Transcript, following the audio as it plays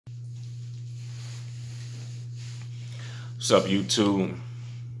What's up, YouTube?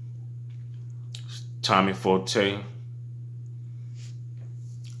 Tommy Forte,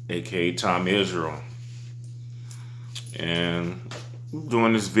 aka Tom Israel, and I'm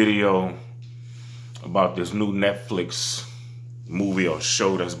doing this video about this new Netflix movie or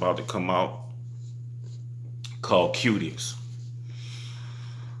show that's about to come out called Cuties,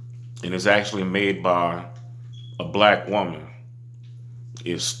 and it's actually made by a black woman.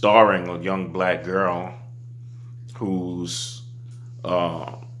 It's starring a young black girl who's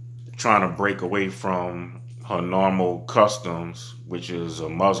trying to break away from her normal customs, which is a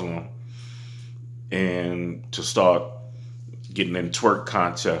Muslim, and to start getting in twerk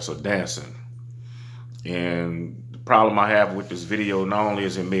contests or dancing. And the problem I have with this video, not only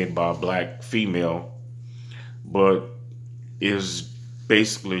is it made by a black female, but is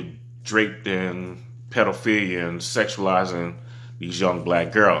basically draped in pedophilia and sexualizing these young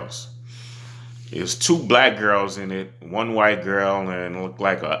black girls. There's two black girls in it, one white girl and look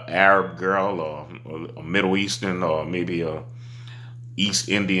like an Arab girl or a Middle Eastern or maybe a East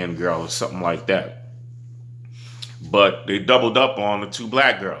Indian girl or something like that. But they doubled up on the two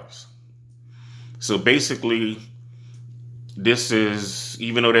black girls. So basically, this is,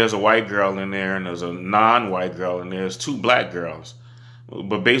 even though there's a white girl in there and there's a non-white girl and there's two black girls,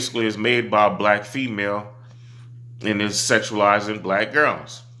 but basically it's made by a black female and it's sexualizing black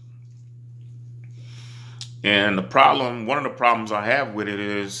girls. And the problem, one of the problems I have with it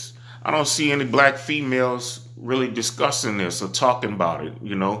is I don't see any black females really discussing this or talking about it,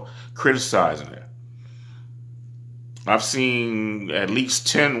 criticizing it. I've seen at least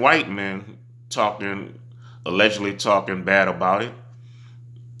 10 white men allegedly talking bad about it.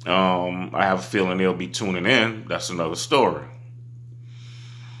 I have a feeling they'll be tuning in. That's another story.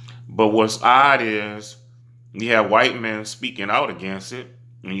 But what's odd is you have white men speaking out against it,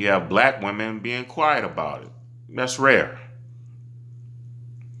 and you have black women being quiet about it. That's rare.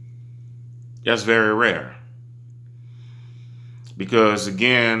 That's very rare. Because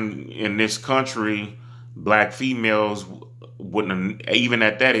again, in this country, black females wouldn't have, even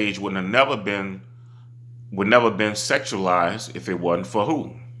at that age, would never been sexualized if it wasn't for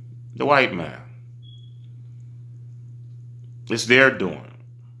who? The white man. It's their doing.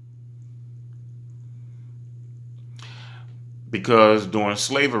 Because during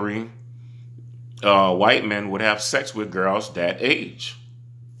slavery, white men would have sex with girls that age.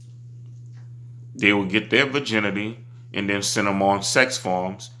 They would get their virginity and then send them on sex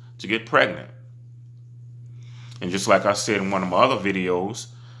forms to get pregnant. And just like I said in one of my other videos,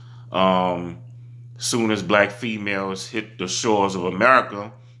 soon as black females hit the shores of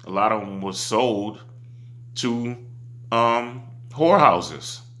America, a lot of them were sold to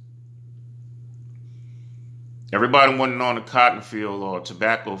whorehouses. Everybody wasn't on the cotton field or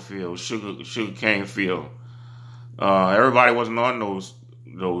tobacco field, sugar cane field. Everybody wasn't on those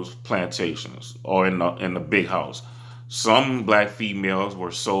plantations or in the big house. Some black females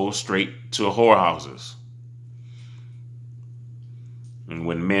were sold straight to whorehouses. And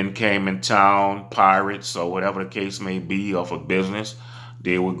when men came in town, pirates or whatever the case may be, or for business,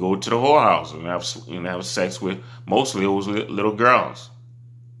 they would go to the whorehouse and have sex with, mostly it was little girls.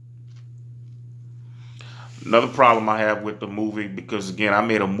 Another problem I have with the movie, because again, I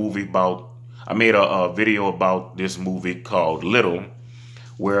made a video about this movie called Little,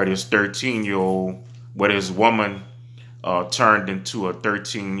 where this 13-year-old, where this woman turned into a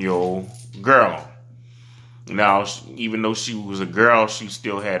 13-year-old girl. Now, even though she was a girl, she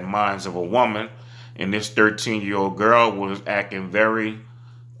still had minds of a woman, and this 13-year-old girl was acting very,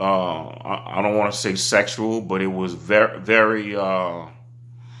 I don't want to say sexual, but it was very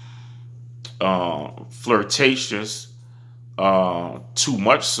flirtatious, too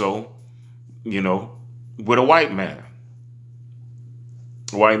much so, with a white man.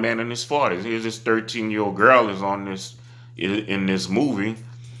 A white man in his 40s. Here's this 13-year-old girl is in this movie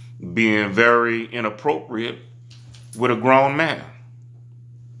being very inappropriate with a grown man.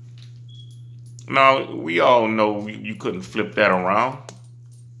 Now, we all know you couldn't flip that around.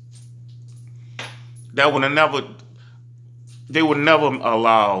 They would never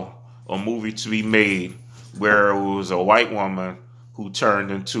allow a movie to be made where it was a white woman who turned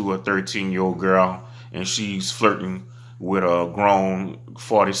into a 13-year-old girl and she's flirting with a grown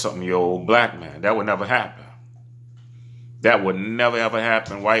 40-something-year-old black man. That would never happen. That would never, ever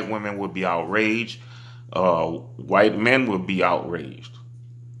happen. White women would be outraged. White men would be outraged.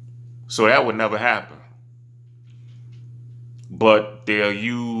 So that would never happen. But they'll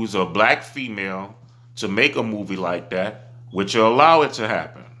use a black female to make a movie like that, which will allow it to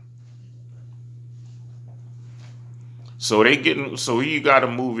happen. So you got a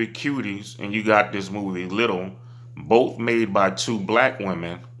movie Cuties and you got this movie Little both made by two black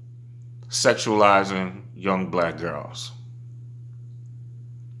women sexualizing young black girls.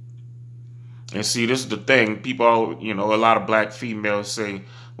 And see, this is the thing. People, a lot of black females say,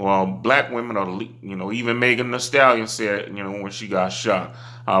 well, black women are, even Megan Thee Stallion said, when she got shot,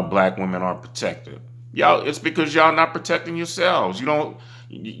 how black women are protected. Y'all, it's because y'all not protecting yourselves. You don't,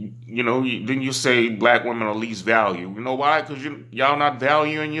 then you say black women are least value. You know why? Because y'all not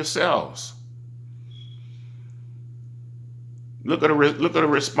valuing yourselves. Look at the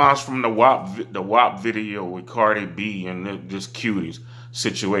response from the WAP video with Cardi B and this Cuties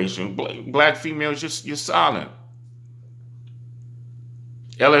situation. Black females, you're silent.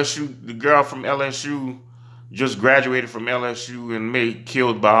 LSU, the girl from LSU just graduated from LSU and made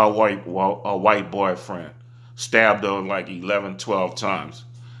killed by a white boyfriend. Stabbed her like 11, 12 times.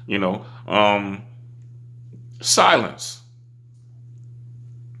 Silence.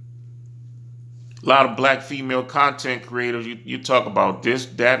 A lot of black female content creators, you talk about this,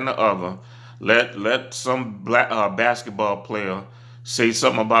 that, and the other. Let some black basketball player say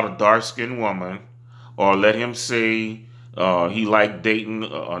something about a dark-skinned woman, or let him say he liked dating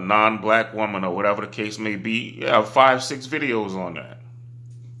a non-black woman, or whatever the case may be. Yeah, 5, 6 videos on that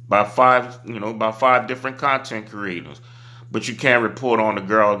by five different content creators. But you can't report on the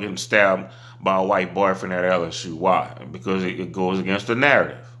girl getting stabbed by a white boyfriend at LSU. Why? Because it goes against the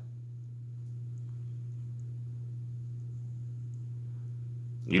narrative.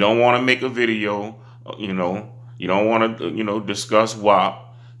 You don't want to make a video, you don't want to, discuss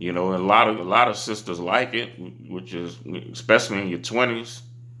WAP. A lot of sisters like it, which is, especially in your 20s,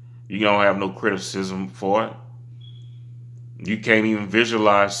 you don't have no criticism for it. You can't even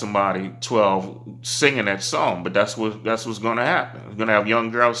visualize somebody 12 singing that song, but that's what's going to happen. You're going to have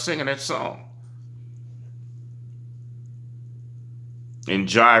young girls singing that song and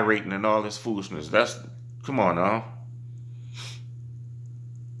gyrating and all this foolishness. Come on now.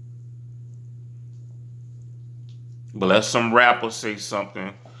 But let some rapper say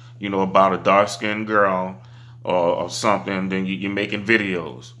something, about a dark-skinned girl or something, then you're making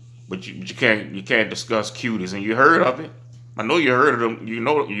videos. But you can't discuss Cuties, and you heard of it. I know you heard of them. You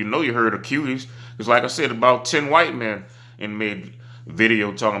heard of Cuties, because like I said, about 10 white men and made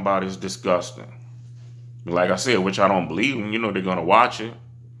video talking about it's disgusting. Like I said, which I don't believe them. They're gonna watch it.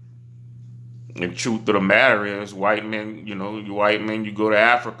 And the truth of the matter is, white men, you go to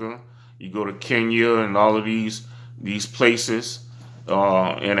Africa, you go to Kenya, and all of these places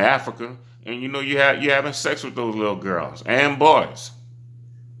in Africa, and you're having sex with those little girls and boys.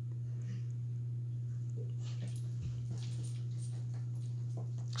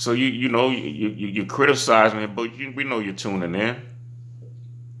 So you're criticizing it, but we know you're tuning in.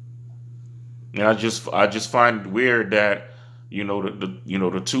 And I just find it weird that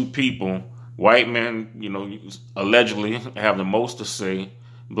the two people, white men, allegedly have the most to say.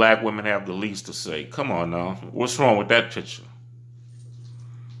 Black women have the least to say. Come on now. What's wrong with that picture?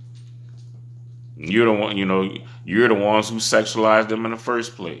 You're the one, you're the ones who sexualized them in the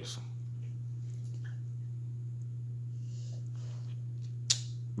first place.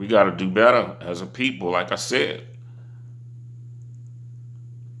 We got to do better as a people, like I said.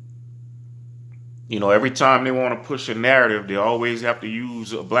 Every time they want to push a narrative, they always have to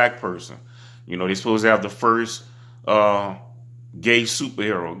use a black person. They're supposed to have the first gay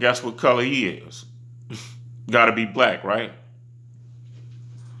superhero. Guess what color he is? Got to be black, right?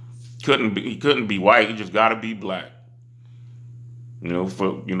 He couldn't be white. He just got to be black.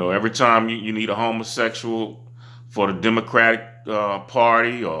 Every time you need a homosexual for the Democratic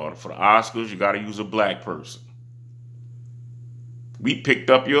Party or for the Oscars, you got to use a black person. We picked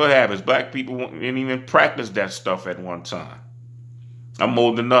up your habits. Black people didn't even practice that stuff at one time. I'm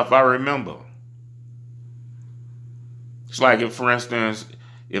old enough, I remember. It's like if, for instance,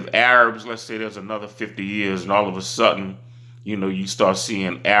 if Arabs, let's say there's another 50 years and all of a sudden, you start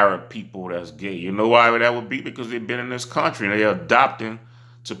seeing Arab people that's gay. You know why that would be? Because they've been in this country and they're adopting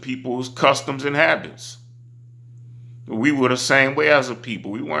to people's customs and habits. We were the same way as a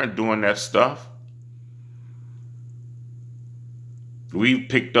people. We weren't doing that stuff. We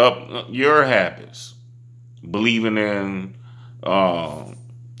picked up your habits, believing in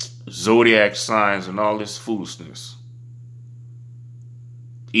zodiac signs and all this foolishness.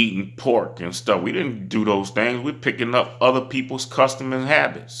 Eating pork and stuff. We didn't do those things. We're picking up other people's customs and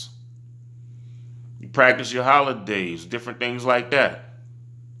habits. You practice your holidays, different things like that.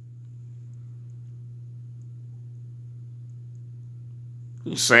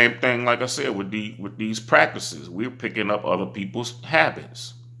 Same thing, like I said, with these practices. We're picking up other people's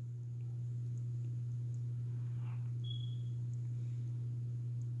habits.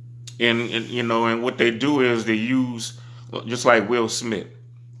 And you know, and what they do is they use, just like Will Smith,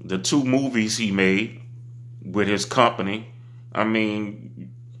 the 2 movies he made with his company. I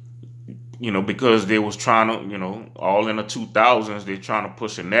mean, you know, because they was trying to, you know, all in the 2000s, they're trying to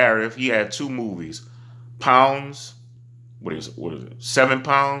push a narrative. He had 2 movies, Pounds, what is it, 7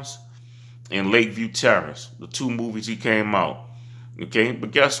 Pounds, and Lakeview Terrace, the 2 movies he came out. Okay,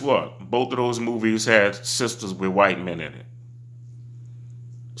 but guess what? Both of those movies had sisters with white men in it.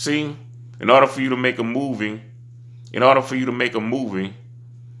 See, in order for you to make a movie,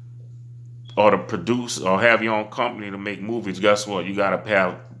 or to produce or have your own company to make movies, guess what? You gotta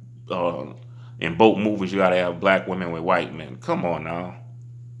have, in both movies, you gotta have black women with white men. Come on now.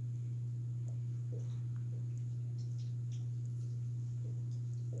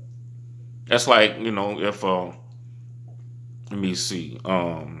 That's like, you know, if let me see,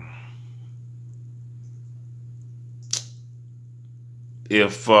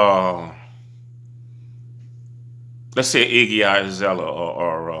 if let's say Iggy Azalea,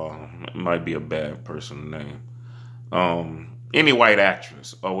 or it might be a bad person name, any white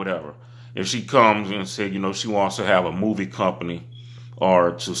actress or whatever, if she comes and said, you know, she wants to have a movie company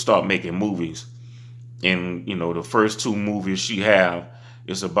or to start making movies, and you know, the first 2 movies she have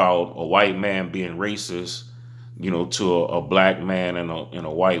is about a white man being racist, you know, to a black man and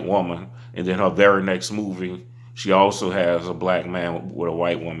a white woman, and then her very next movie, she also has a black man with a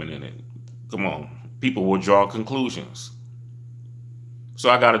white woman in it. Come on, people will draw conclusions. So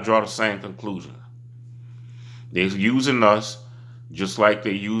I got to draw the same conclusion. They're using us just like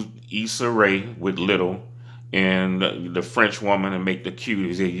they used Issa Rae with Little and the French woman and make the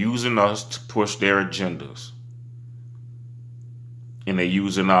Cuties. They're using us to push their agendas. And they're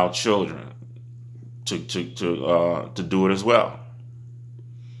using our children to do it as well.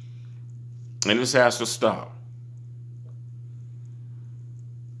 And this has to stop.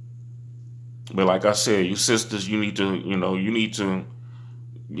 But like I said, you sisters, you need to,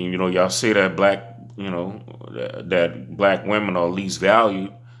 y'all say that that black women are least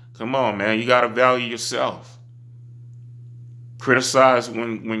valued. Come on, man, you gotta value yourself. Criticize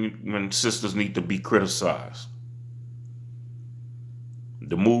when sisters need to be criticized.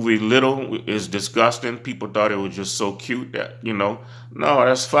 The movie Little is disgusting. People thought it was just so cute that, no,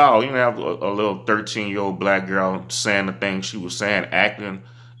 that's foul. You don't have a little 13-year-old black girl saying the things she was saying, acting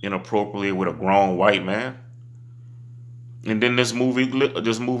inappropriately with a grown white man. And then this movie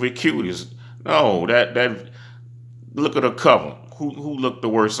Cuties. No, that look at the cover. Who looked the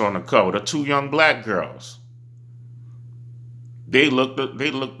worst on the cover? The 2 young black girls. They looked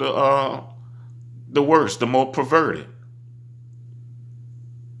the worst, the more perverted.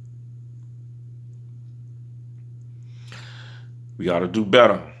 We got to do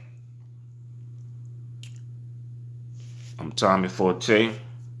better. I'm Tommy Forte.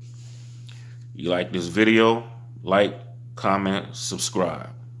 You like this video? Like, comment,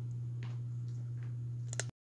 subscribe.